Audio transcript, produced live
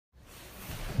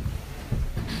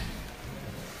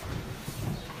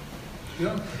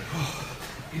Yeah.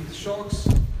 In the Sharks,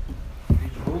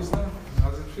 in Bulls now, how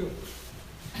does it feel?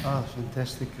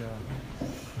 Fantastic.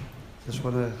 Just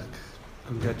want to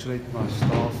congratulate my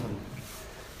staff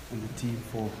and the team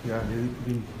for really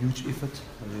putting huge effort.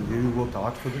 They really worked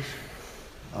hard for this.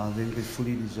 I think they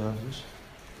fully deserve this.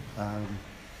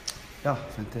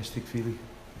 Fantastic feeling.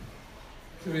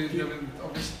 So,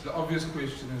 the obvious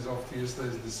question is, after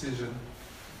yesterday's decision,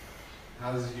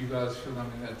 how does you guys feel? I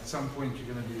mean, at some point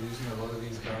you're going to be losing a lot of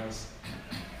these guys,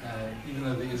 even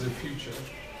though there is a future.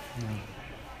 Yeah.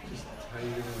 Just how are you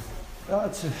going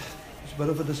to... It's a bit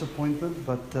of a disappointment,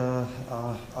 but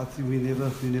I think we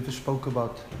never spoke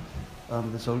about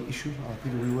this whole issue. I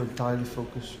think we were entirely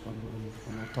focused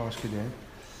on our task at hand.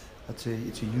 It's a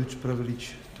huge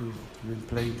privilege to be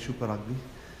playing Super Rugby.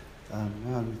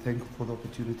 And we're thankful for the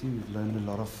opportunity. We've learned a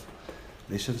lot of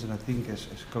lessons, and I think as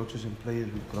coaches and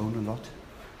players we've grown a lot.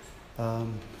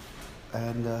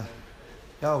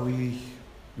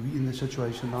 We're in the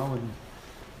situation now,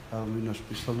 and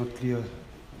we're still not clear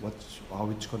how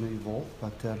it's going to evolve.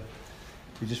 But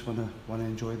we just want to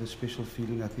enjoy the special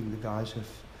feeling. I think the guys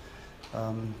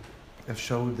have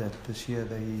shown that this year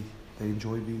they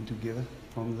enjoy being together,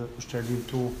 from the Australian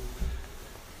tour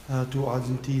to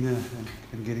Argentina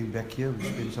and getting back here. We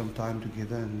spent some time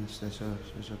together, and there's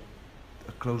a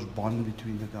close bond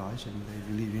between the guys, and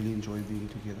they really enjoy being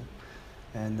together.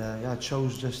 And it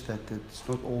shows just that it's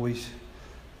not always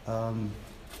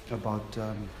about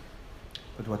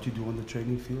what you do on the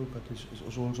training field, but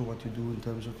it's also what you do in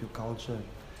terms of your culture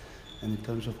and in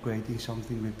terms of creating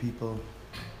something where people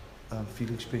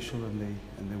feeling special and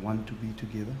they want to be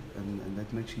together, and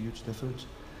that makes a huge difference.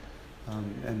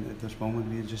 And at this moment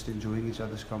we're just enjoying each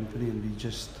other's company, and we're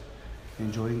just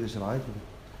enjoying this ride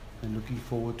and looking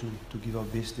forward to give our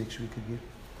best next week again.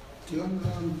 Deon,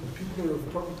 people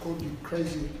have probably called you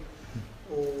crazy,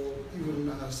 or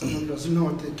even someone doesn't know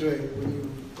what they're doing when you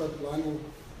got Lionel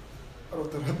out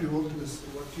of the rugby wilderness.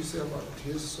 What do you say about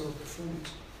his sort of performance?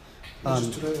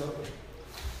 Just today,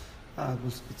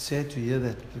 it's sad to hear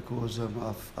that, because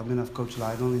I've coached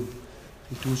Lionel in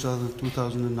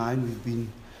 2009. We've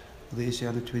been with the SA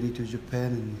Under 20 to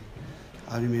Japan, and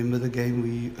I remember the game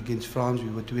against France. We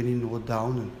were 20-0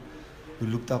 down, and we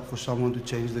looked up for someone to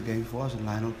change the game for us, and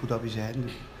Lionel put up his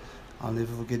hand. I'll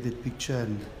never forget that picture.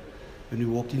 And when we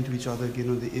walked into each other again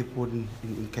on the airport in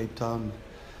Cape Town,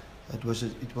 it was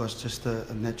just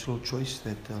a natural choice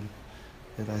that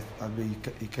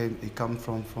he come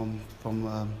from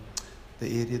the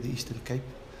area, the Eastern Cape,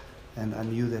 and I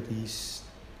knew that he's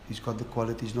got the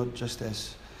qualities, not just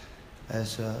as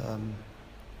a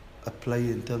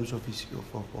player in terms of his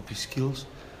skills,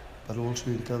 but also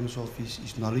in terms of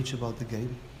his knowledge about the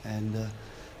game, and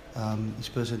his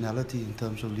personality in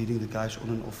terms of leading the guys on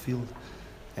and off field.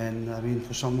 And I mean,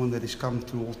 for someone that has come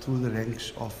through the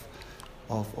ranks of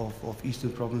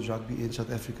Eastern Province rugby and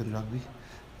South African rugby,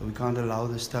 we can't allow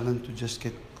this talent to just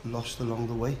get lost along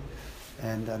the way.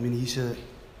 And I mean, he's a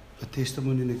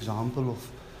testimony, an example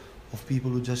of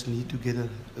people who just need to get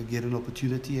an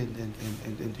opportunity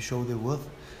and to show their worth.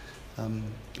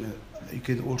 We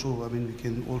can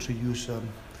also use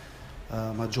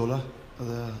Majola,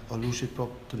 the Olusi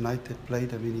prop tonight that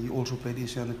played. I mean, he also played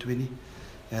SA Under 20.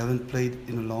 He haven't played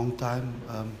in a long time.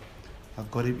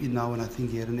 I've got him in now, and I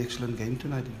think he had an excellent game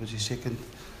tonight. It was his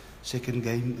second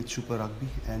game at Super Rugby,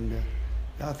 and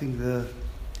I think the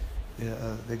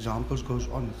examples goes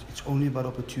on. It's only about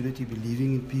opportunity,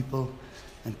 believing in people,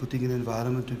 and putting an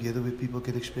environment together where people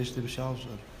can express themselves.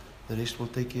 The rest will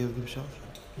take care of themselves.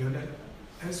 Lionel,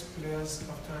 as players,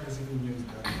 after receiving news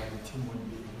that the team won't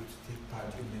be able to take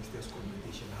part in next year's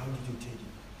competition, how did you take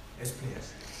it as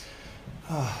players?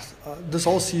 This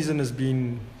whole season has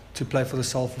been to play for the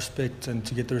self-respect and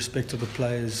to get the respect of the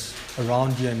players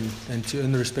around you, and to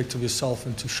earn the respect of yourself,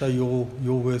 and to show your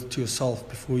worth to yourself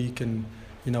before you can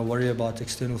worry about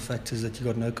external factors that you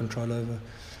got no control over.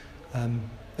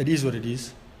 It is what it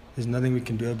is. There's nothing we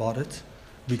can do about it.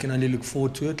 We can only look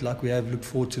forward to it, like we have looked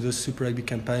forward to this Super Rugby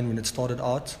campaign when it started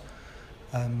out.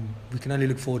 We can only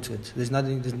look forward to it. There's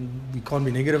nothing. We can't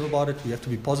be negative about it. We have to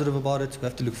be positive about it. We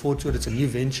have to look forward to it. It's a new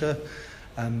venture.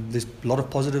 There's a lot of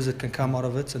positives that can come out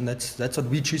of it, and that's what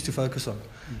we choose to focus on.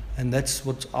 And that's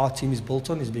what our team is built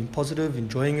on: is being positive,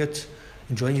 enjoying it,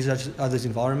 enjoying each other's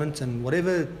environment, and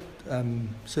whatever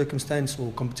circumstance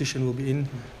or competition we'll be in,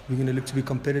 we're going to look to be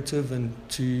competitive and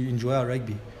to enjoy our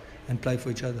rugby and play for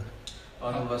each other.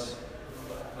 Arnold, was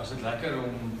dit lekker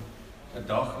om 'n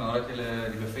dag nadat jy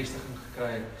die bevestiging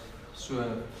gekry het, so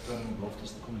teen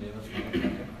Loftus te kom lewe vir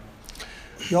jou?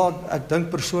 Ja, ek dink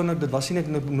persoonlik dit was nie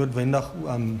net noodwendig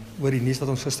oor die nuus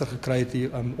wat ons gister gekry het hier.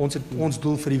 Ons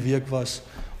doel vir die week was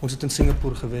ons het in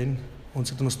Singapore gewen, ons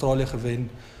het in Australië gewen,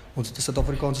 ons het 'n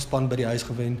Suid-Afrikaanse span by die huis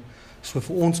gewen. So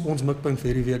vir ons mikpunt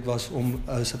vir hierdie week was om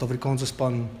 'n Suid-Afrikaanse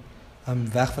span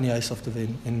weg van die huis af te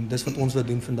wen en dis wat ons wil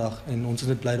doen vandag en ons is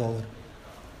net bly daaroor.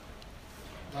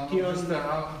 How difficult is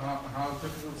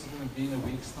it going to be in a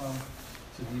week's time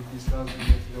to leave these guys and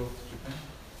get to go to Japan?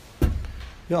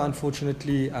 Yeah,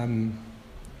 unfortunately,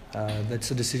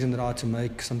 that's a decision that I had to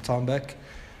make some time back.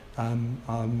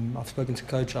 I've spoken to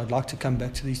coach. I'd like to come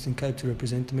back to the Eastern Cape to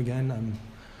represent them again.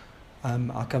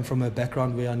 I come from a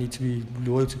background where I need to be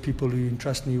loyal to people who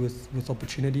entrust me with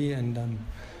opportunity, and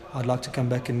I'd like to come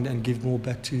back and give more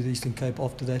back to the Eastern Cape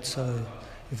after that. So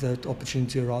if that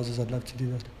opportunity arises, I'd love to do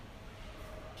that.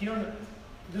 Deon,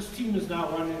 this team is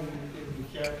now one in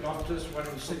here at Loftus, one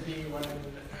in Sydney, one in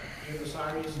Buenos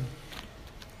Aires.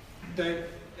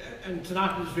 And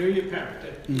tonight was very apparent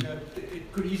that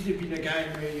it could easily have been a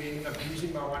game where you ended up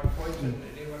losing by 1 point, and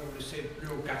everyone would have said,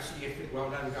 real gutsy effort, well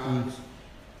done guys.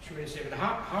 27.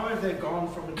 How have they gone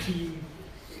from a team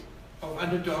of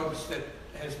underdogs that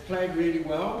has played really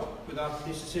well without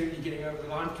necessarily getting over the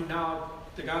line to now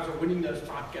the guys are winning those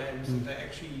tight games and they're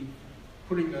actually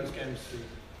putting those games through?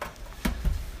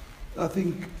 I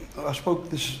think I spoke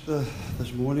this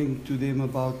morning to them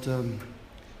about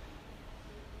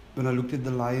when I looked at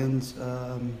the Lions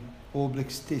All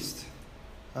Blacks test.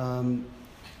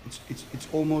 It's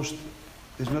almost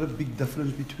there's not a big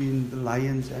difference between the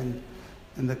Lions and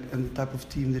the type of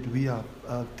team that we are.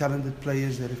 Talented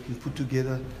players that have been put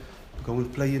together to go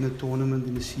and play in a tournament,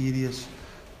 in a series,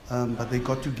 but they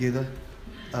got together.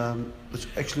 It's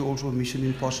actually also a mission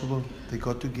impossible. They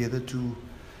got together to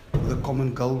a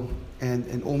common goal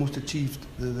and almost achieved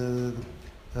that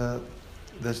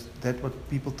what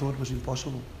people thought was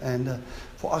impossible. And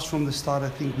for us from the start, I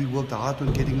think we worked hard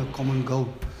on getting a common goal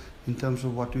in terms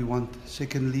of what we want.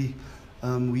 Secondly,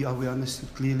 we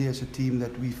understood clearly as a team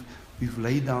that we've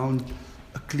laid down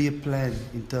a clear plan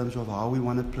in terms of how we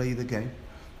want to play the game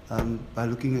by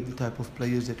looking at the type of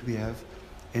players that we have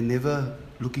and never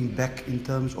looking back in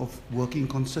terms of working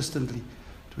consistently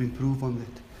to improve on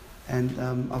that. And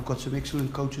I've got some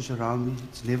excellent coaches around me.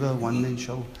 It's never a one-man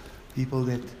show. People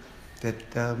that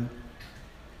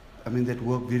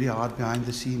work very hard behind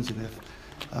the scenes and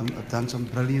have done some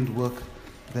brilliant work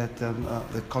that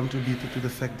contributed to the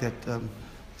fact that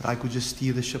I could just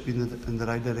steer the ship in the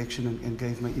right direction and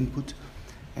gave my input.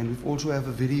 And we also have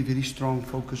a very, very strong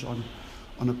focus on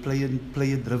a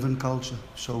player-driven culture.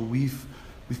 So we've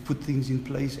put things in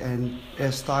place, and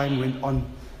as time went on,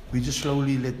 we just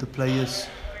slowly let the players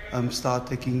start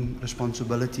taking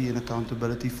responsibility and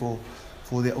accountability for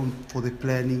their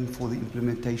planning, for the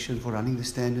implementation, for running the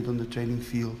standard on the training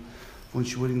field, for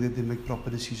ensuring that they make proper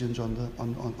decisions on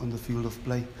the field of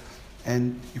play.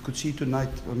 And you could see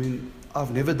tonight, I mean,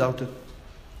 I've never doubted,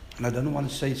 and I don't want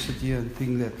to sit here and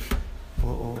think that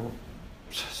or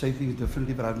say things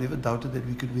differently, but I've never doubted that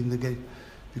we could win the game,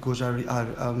 because I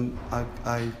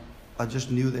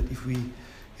just knew that if we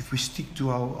stick to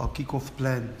our kick-off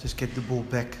plan, just get the ball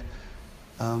back,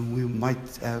 we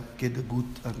might get a good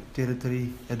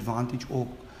territory advantage, or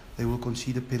they will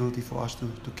concede a penalty for us to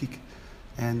kick,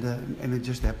 and it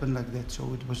just happened like that.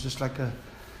 So it was just like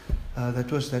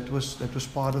that was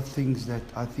part of things that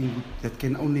I think that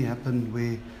can only happen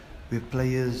where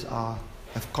players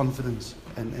have confidence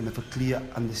and have a clear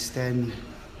understanding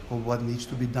of what needs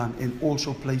to be done, and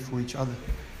also play for each other,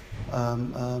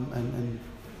 and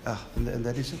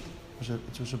that is it.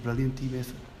 It was a brilliant team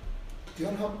effort.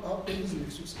 Deon, how big is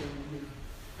next week's game?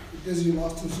 It is your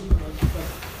last in Super Rugby, but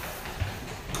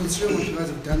considering what you guys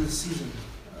have done this season,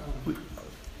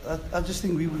 I just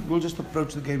think we'll just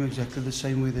approach the game exactly the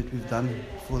same way that we've done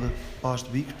for the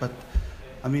past weeks. But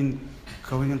I mean,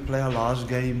 going and play our last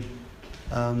game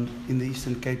in the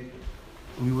Eastern Cape,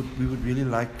 we would really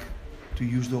like to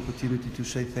use the opportunity to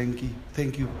say thank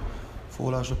you for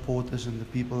all our supporters and the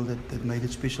people that made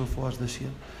it special for us this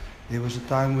year. There was a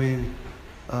time when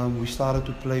we started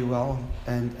to play well,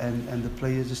 and the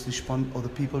players just the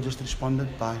people just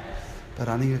responded by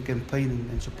running a campaign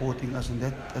and supporting us, and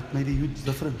that made a huge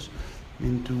difference. I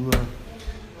mean,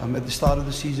 at the start of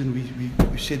the season,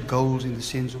 we set goals in the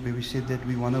sense of where we said that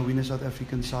we want to win a South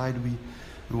African side, we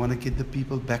want to get the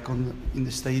people back in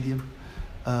the stadium,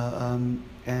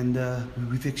 and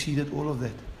we've exceeded all of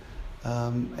that.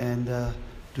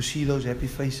 To see those happy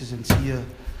faces and see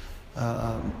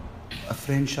a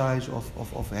franchise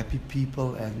of happy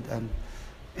people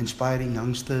inspiring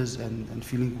youngsters and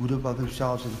feeling good about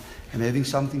themselves and having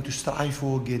something to strive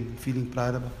for again, feeling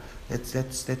proud about.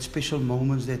 That's special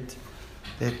moments that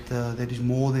is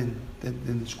more than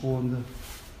the score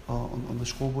on the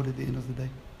scoreboard at the end of the day.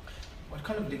 What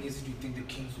kind of legacy do you think the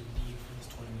Kings will leave from this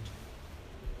tournament?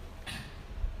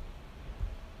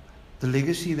 The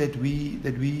legacy that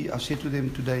we have said to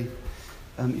them today,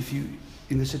 if you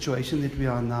in the situation that we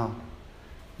are now,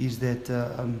 is that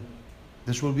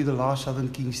this will be the last Southern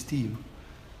Kings team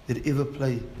that ever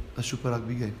play a Super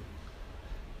Rugby game.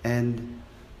 And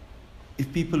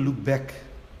if people look back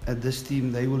at this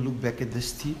team, they will look back at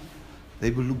this team.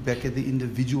 They will look back at the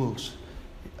individuals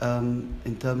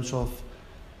in terms of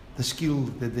the skill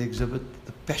that they exhibit,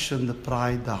 the passion, the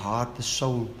pride, the heart, the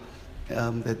soul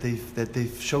that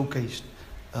they've showcased,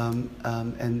 and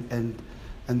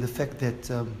the fact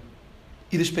that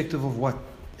irrespective of what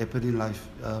happened in life,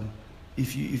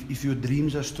 if your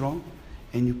dreams are strong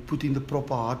and you put in the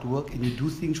proper hard work and you do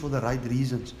things for the right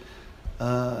reasons,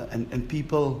 and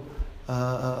people,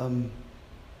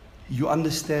 you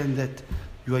understand that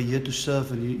you are here to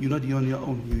serve and you're not here on your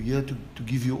own. You're here to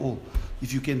give you all.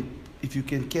 If you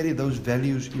can carry those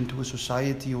values into a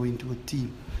society or into a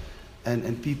team,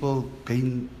 and people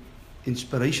gain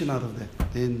inspiration out of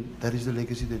that, then that is the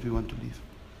legacy that we want to leave.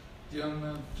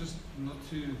 Deon, just not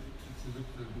to look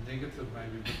negative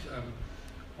maybe, but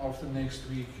after next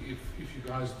week, if you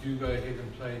guys do go ahead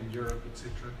and play in Europe,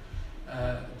 etc.,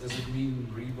 does it mean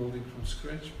rebuilding from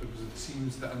scratch? Because it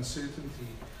seems the uncertainty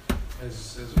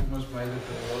has almost made it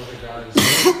that a lot of the guys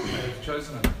have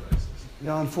chosen other places.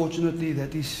 Yeah, unfortunately,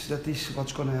 that is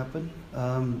what's going to happen.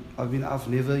 I've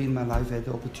never in my life had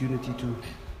the opportunity to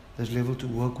this level to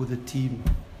work with a team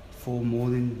for more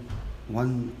than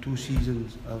 1-2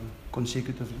 seasons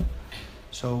consecutively.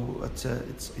 So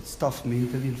it's tough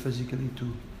mentally and physically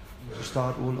to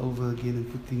start all over again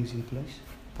and put things in place.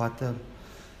 But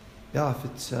yeah, if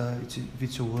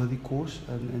it's a worthy cause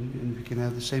and we can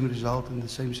have the same result in the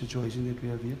same situation that we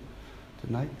have here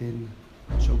tonight, then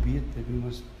so be it. Then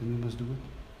we must do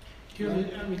it.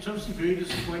 Deon, it's obviously very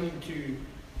disappointing to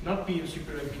not be in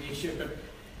Super Rugby next year, but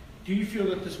do you feel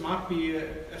that this might be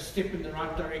a step in the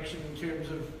right direction in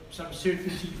terms of some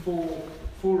certainty for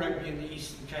rugby in the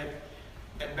Eastern Cape?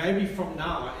 And maybe from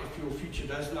now, if your future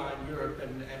does lie in Europe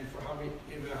and for how many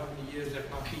years that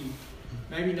might be,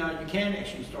 maybe now you can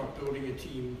actually start building a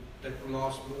team that will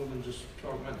last more than just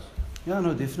 12 months. Yeah,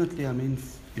 no, definitely. I mean,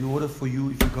 in order for you,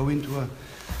 if you go into an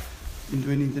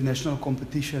international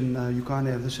competition, you can't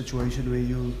have the situation where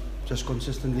you just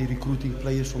consistently recruiting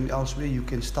players from elsewhere. You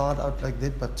can start out like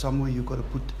that, but somewhere you've got to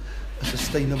put a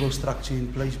sustainable structure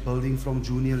in place, building from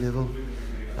junior level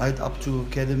right up to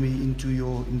academy into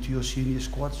your senior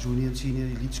squads, junior and senior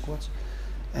elite squads,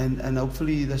 and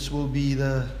hopefully this will be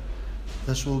the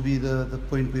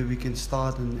point where we can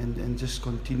start and just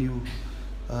continue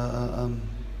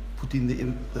putting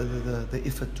the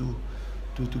effort to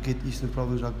get Eastern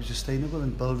Province Rugby sustainable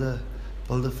and build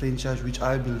a franchise which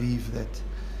I believe that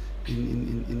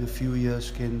in a few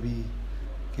years can be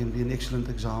an excellent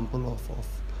example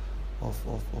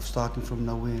of starting from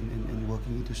nowhere and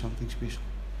working into something special.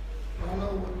 I know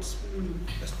what's been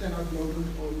a standout moment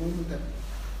or a moment that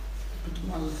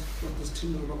determines what this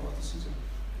team will look like this season.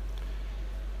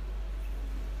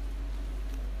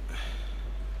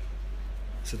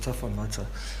 It's a tough one, Mata.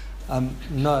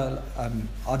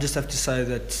 I'll just have to say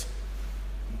that,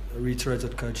 reiterate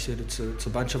what Coach said, it's a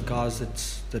bunch of guys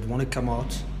that want to come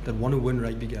out, that want to win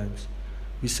rugby games.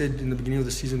 We said in the beginning of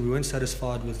the season we weren't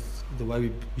satisfied with the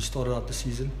way we started out the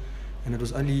season, and it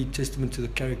was only testament to the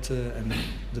character and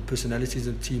the personalities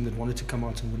of the team that wanted to come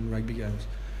out and win rugby games.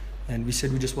 And we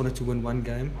said we just wanted to win one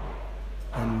game,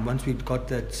 and once we got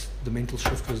that, the mental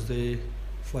shift was there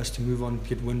for us to move on,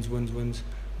 get wins.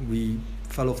 We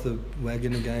fell off the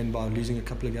wagon again by losing a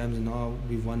couple of games, and now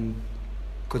we've won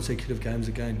consecutive games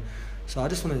again. So I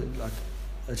just want to,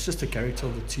 it's just the character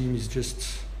of the team is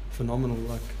just phenomenal.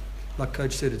 Like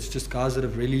Coach said, it's just guys that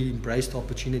have really embraced the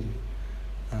opportunity,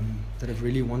 that have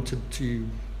really wanted to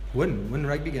win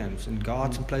rugby games and go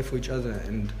out and play for each other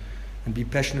and be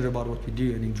passionate about what we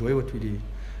do and enjoy what we do.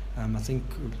 I think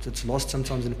it's lost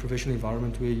sometimes in a professional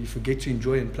environment where you forget to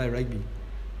enjoy and play rugby.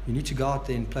 You need to go out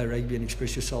there and play rugby and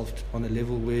express yourself on a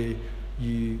level where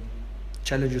you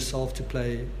challenge yourself to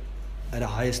play at a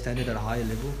higher standard, at a higher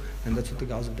level, and that's what the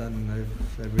guys have done, and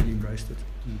they've really embraced it.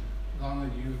 Lana,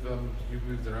 you've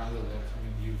moved around a lot. I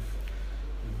mean, you've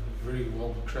very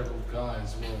well-travelled guy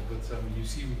as well, but you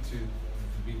seem to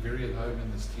be very at home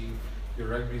in this team. Your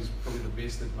rugby is probably the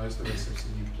best that most of us have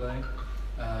seen you play.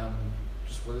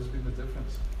 Just what has been the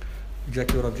difference?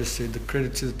 exactly what I've just said. The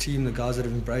credit to the team, the guys that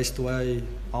have embraced the way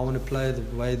I want to play, the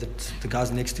way that the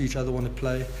guys next to each other want to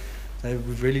play.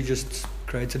 We've really just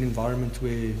created an environment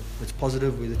where it's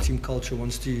positive, where the team culture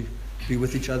wants to be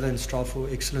with each other and strive for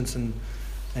excellence and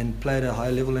play at a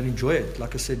high level and enjoy it.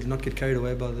 Like I said, do not get carried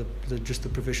away by just the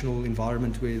professional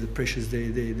environment where the pressure's there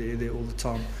all the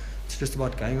time. It's just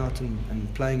about going out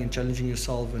and playing and challenging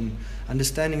yourself and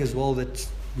understanding as well that,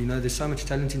 you know, there's so much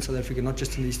talent in South Africa, not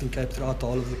just in the Eastern Cape, throughout the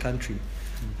whole of the country.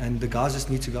 And the guys just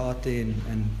need to go out there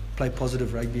and play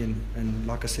positive rugby and,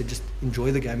 like I said, just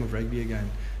enjoy the game of rugby again.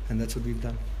 And that's what we've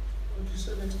done. What do you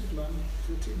say next week, man?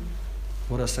 Your team?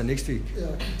 What I say next week? Yeah,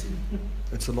 your team.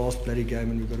 It's the last bloody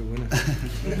game and we've got to win it.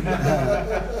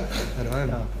 At home.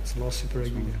 Yeah. It's the last Super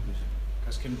Rugby game.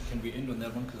 Guys, can we end on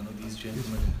that one? Because I know these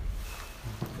gentlemen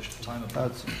pushed the time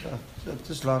up.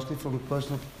 Just lastly, from a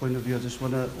personal point of view, I just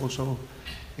want to also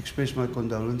express my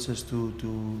condolences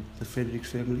to the Fredericks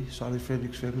family, Sally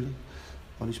Fredericks family,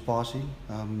 on his passing.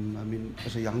 I mean,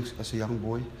 as a young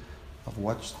boy, I've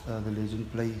watched the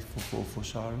legend play for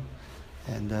Sarah,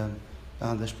 and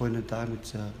at this point in time,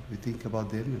 we think about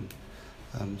them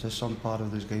and just some part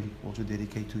of this game also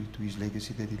dedicate to his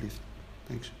legacy that he left.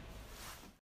 Thanks.